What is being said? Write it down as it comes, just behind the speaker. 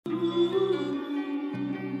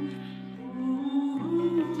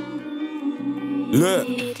Look,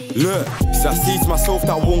 see I see to myself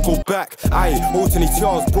that I won't go back. Aye, alternate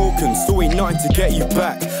I was broken, still ain't nothing to get you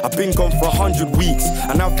back. I've been gone for 100 weeks,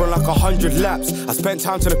 and I've run like 100 laps. I spent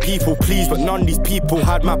time to the people, please, but none of these people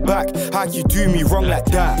had my back. How'd you do me wrong like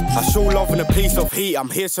that? I show love in a place of hate, I'm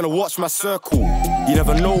here to watch my circle. You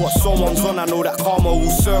never know what someone's on, I know that karma will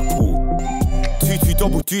circle. 2-2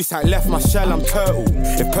 double deuce, I left my shell, I'm turtle.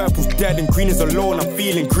 If purple's dead and green is alone, I'm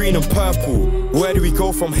feeling green and purple. Where do we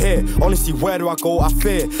go from here? Honestly, where do I go? I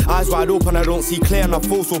fear. Eyes wide open, I don't see clear, and I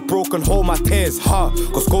feel so broken, hold my tears,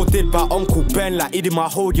 Cause go did by Uncle Ben, like Idi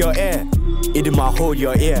might hold your ear. Idi might hold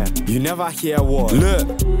your ear. You never hear what? Look,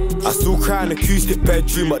 I still cry in acoustic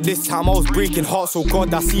bedroom, but this time I was breaking hearts, so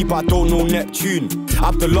God I see, but I don't know Neptune.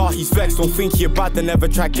 Abdullah, he's vexed, don't think you're bad, they never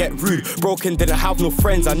try get rude. Broken, didn't have no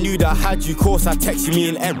friends, I knew that I had you, course I texted me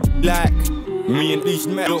and M. Like, me and these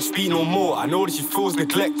men don't speak no more, I know that she feels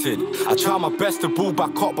neglected. I try my best to ball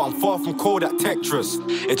back up, but I'm far from cold at Tetris.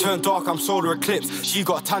 It turned dark, I'm solar eclipse, she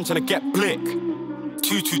got a tangent to get blick.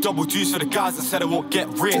 2-2 double deuce for the guys that said I won't get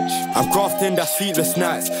rich. I'm grafting that sleepless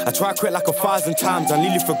nights. I tried quit like 1,000 times, I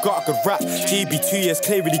nearly forgot I could rap. JB 2 years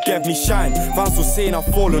clear really gave me shine. Fans were saying I've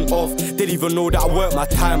fallen off, didn't even know that I worked my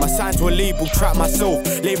time. I signed to a label, trapped myself.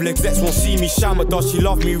 Label execs won't see me shine, but does she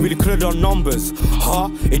love me? Really could on numbers.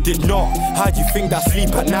 It did not. How do you think that I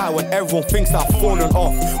sleep at night when everyone thinks that I've fallen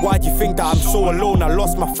off? Why do you think that I'm so alone? I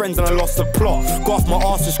lost my friends and I lost the plot. Got off my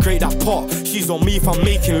arse to create that pot. She's on me if I'm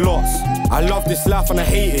making lots. I love this life and I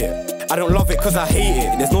hate it. I don't love it cause I hate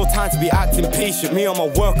it. There's no time to be acting patient. Me on my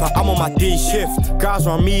work, I'm on my day shift. Guys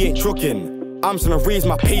around me ain't drugging. I'm just gonna raise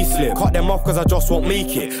my pay slip. Cut them off cause I just won't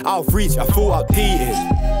make it. Out of reach, I feel outdated.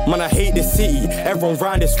 Man, I hate this city. Everyone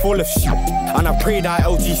round is full of shit. And I pray that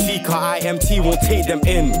LGC cause IMT won't take them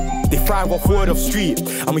in. They thrive off word of street,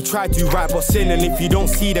 and we try to do right but sin. And if you don't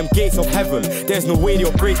see them gates of heaven, there's no way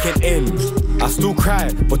you're breaking in. I still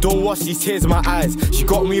cry, but don't watch these tears in my eyes. She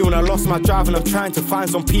got me when I lost my drive, and I'm trying to find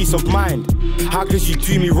some peace of mind. How could she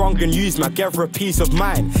do me wrong and use me? I gave her a peace of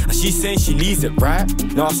mind, and she's saying she needs it, right?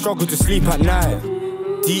 Now I struggle to sleep at night.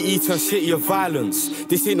 DE to a city of violence,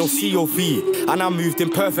 this ain't no COV. And I moved in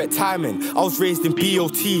perfect timing, I was raised in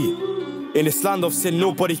BOT. In this land of sin,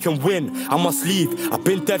 nobody can win. I must leave, I've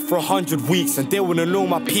been dead for 100 weeks, and they wanna know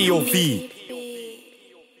my POV.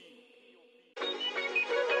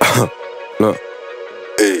 Look.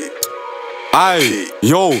 Hey. Aye,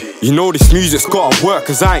 yo, you know this music's gotta work,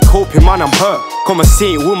 cause I ain't coping, man, I'm hurt.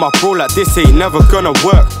 Conversating with my bro like this ain't never gonna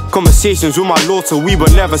work. Conversations with my Lord, so we were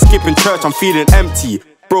never skipping church. I'm feeling empty,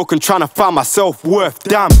 broken, trying to find my self-worth.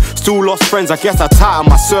 Damn, still lost friends, I guess I tighten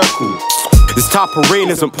my circle. This type of rain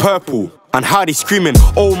isn't purple. And how they screaming,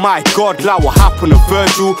 oh my God, like what happened to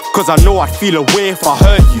Virgil? Cause I know I'd feel away if I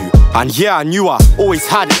heard you. And yeah, I knew I always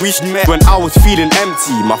had it reached me when I was feeling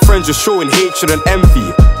empty. My friends are showing hatred and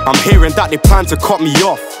envy. I'm hearing that they plan to cut me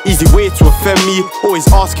off. Easy way to offend me,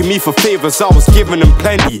 always asking me for favors, I was giving them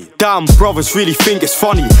plenty. Damn, brothers really think it's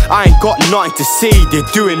funny. I ain't got nothing to say, they're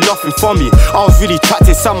doing nothing for me. I was really trapped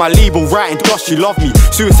inside my label, writing "Does she love me?"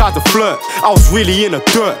 Suicide to flirt, I was really in the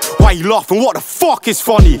dirt. Why you laughing? What the fuck is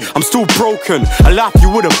funny? I'm still broken, a life you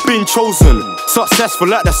would've been chosen.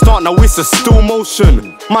 Successful at the start, now it's a still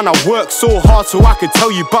motion. Man, I worked so hard so I could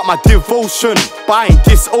tell you about my devotion, but I ain't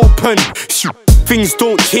this open. Shoot. Things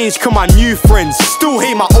don't change, come my new friends still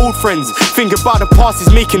hate my old friends. Think about the past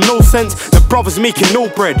is making no sense. The brothers making no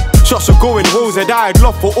bread. Shots are going rose that I had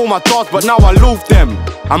love for all my dogs, but now I loathe them.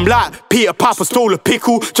 I'm like Peter Piper stole a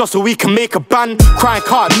pickle just so we can make a band. Crying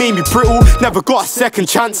card made me brittle, never got a second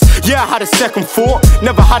chance. Yeah, I had a second thought,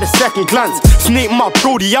 never had a second glance. Snake my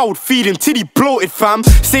brody, I would feed him till he bloated, fam.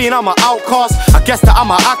 Saying I'm an outcast, I guess that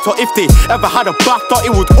I'm an actor. If they ever had a BAFTA,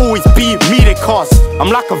 it would always be me they cast. I'm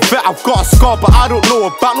like a vet, I've got a scar, but I don't know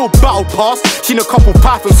about no battle pass. Seen a couple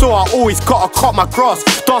pythons, so I always gotta cut my grass.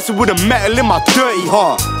 Dancing with a metal in my dirty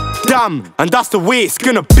heart. Damn, and that's the way it's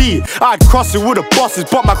gonna be. I'd cross it with the bosses,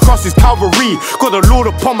 but my cross is Calvary. Got the Lord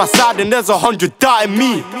upon my side and there's 100 doubting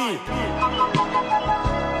me.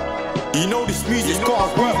 You know this music's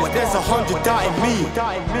gotta work, but there's 100 doubting me.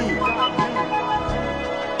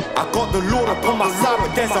 I got the Lord upon my side,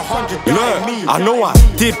 but there's 100 doubting me. I know I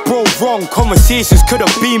did bro wrong, conversations could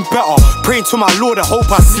have been better. Praying to my Lord, I hope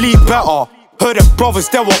I sleep better. Heard them brothers,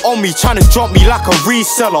 they were on me, trying to drop me like a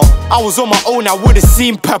reseller. I was on my own, I would've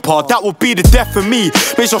seen Pepper. That would be the death of me.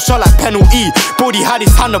 Made sure shot like penalty. Brody had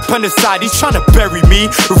his hand up on the side, he's trying to bury me.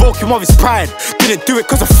 Revoke him of his pride, didn't do it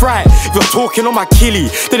cause of fright. If you're talking on my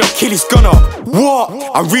killie, then your killie's gonna. What?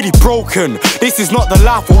 I'm really broken. This is not the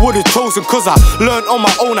life I would've chosen, cause I learned on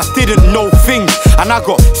my own, I didn't know things. And I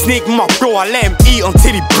got snake with my bro, I let him eat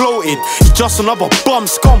until he bloated. He just another bum,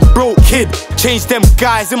 scum, broke kid. Changed them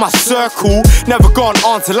guys in my circle. Never got an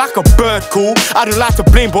answer like a bird call. I don't like to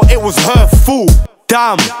blame, but it was her fault.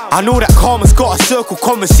 Damn, I know that karma's got a circle.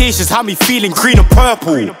 Conversations have me feeling green and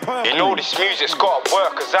purple. You know this music's gotta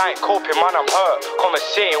work, cause I ain't coping, man, I'm hurt.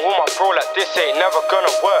 Conversating with my bro like this ain't never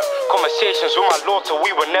gonna work. Conversations with my Lord, so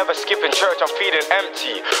we were never skipping church. I'm feeling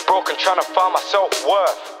empty, broken, trying to find my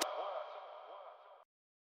self-worth.